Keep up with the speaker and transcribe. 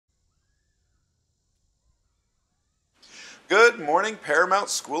Good morning, Paramount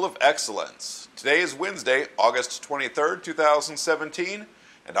School of Excellence. Today is Wednesday, August 23rd, 2017,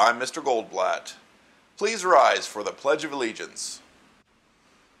 and I'm Mr. Goldblatt. Please rise for the Pledge of Allegiance.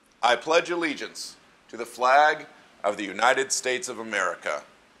 I pledge allegiance to the flag of the United States of America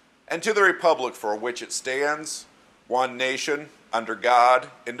and to the republic for which it stands, one nation, under God,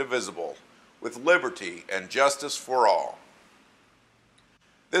 indivisible, with liberty and justice for all.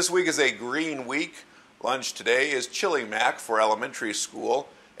 This week is a green week. Lunch today is chili mac for elementary school,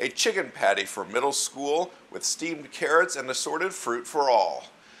 a chicken patty for middle school with steamed carrots and assorted fruit for all.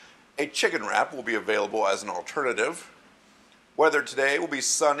 A chicken wrap will be available as an alternative. Weather today will be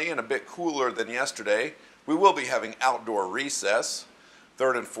sunny and a bit cooler than yesterday. We will be having outdoor recess.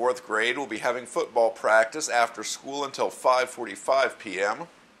 3rd and 4th grade will be having football practice after school until 5:45 p.m.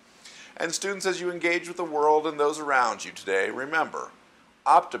 And students, as you engage with the world and those around you today, remember,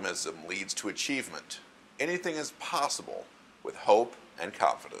 optimism leads to achievement. Anything is possible with hope and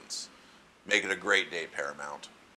confidence. Make it a great day, Paramount.